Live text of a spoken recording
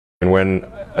And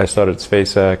when I started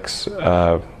SpaceX,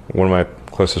 one of my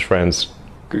closest friends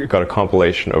got a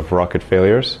compilation of rocket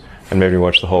failures and made me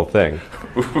watch the whole thing.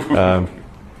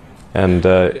 And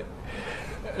there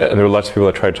were lots of people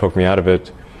that tried to talk me out of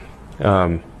it.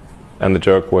 And the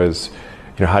joke was,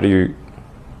 you know, how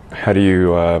do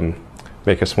you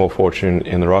make a small fortune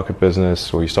in the rocket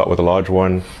business? Well, you start with a large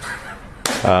one.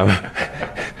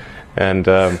 And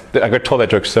I got told that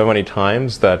joke so many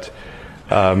times that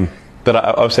that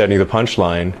obviously I knew the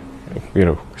punchline, you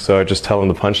know, so I'd just tell them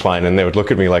the punchline, and they would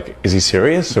look at me like, "Is he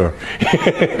serious?" Or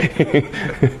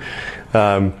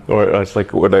or it's like,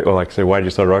 say, "Why did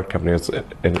you start a rocket company?" I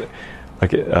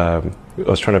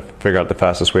was trying to figure out the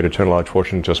fastest way to turn a large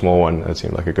fortune into a small one. That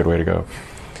seemed like a good way to go.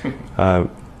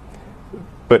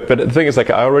 But the thing is,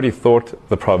 like, I already thought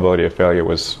the probability of failure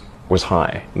was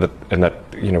high, and that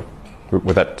you know,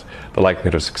 with that, the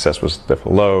likelihood of success was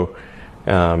definitely low.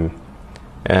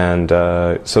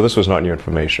 So this was not new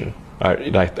information.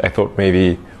 I thought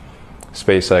maybe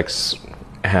SpaceX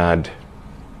had,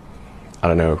 I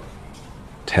don't know,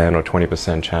 10 or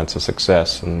 20% chance of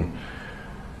success, and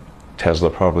Tesla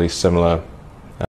probably similar.